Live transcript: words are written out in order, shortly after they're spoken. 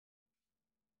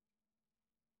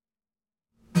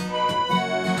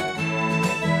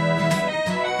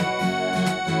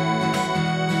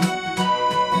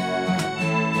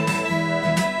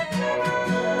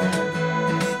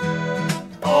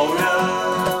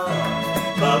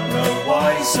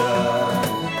wiser.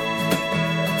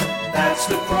 That's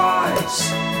the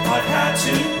price I've had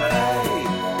to pay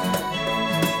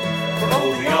for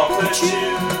all the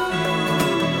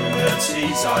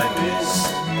opportunities I missed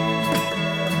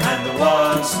and the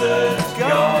ones that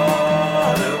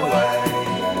got away.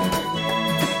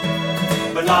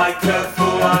 But like a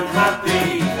fool I'm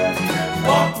happy,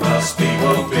 what must be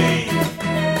will be.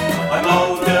 I'm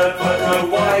older but no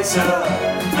wiser,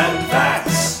 and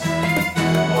that's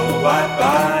all right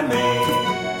by me.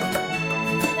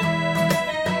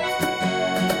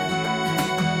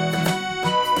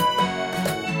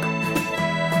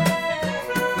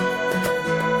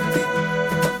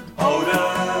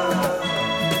 Older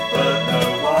but no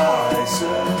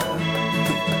wiser,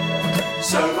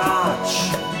 so much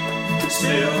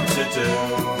still to do.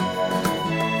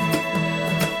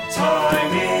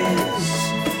 Time is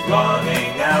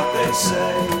running out, they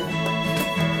say,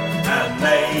 and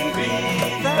maybe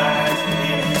that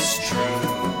is true.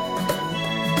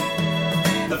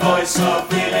 The voice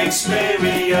of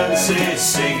inexperience is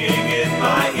singing in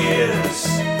my ears.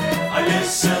 I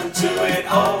listen to it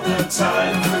all the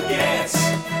time, forget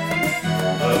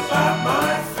about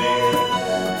my fears.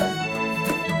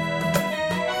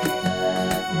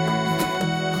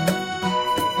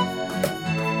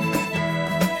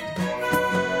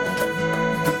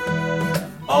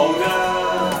 Older,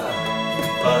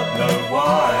 but no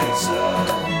wiser,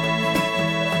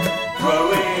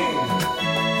 growing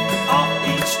up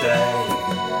each day,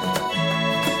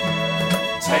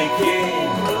 taking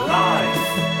life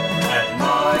at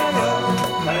my own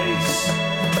pace,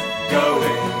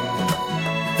 going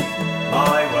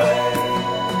my way,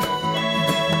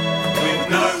 with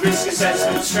no risk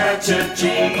assessment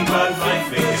strategy, but my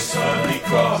fingers firmly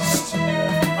crossed.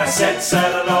 I set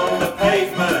sail along the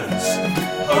pavement,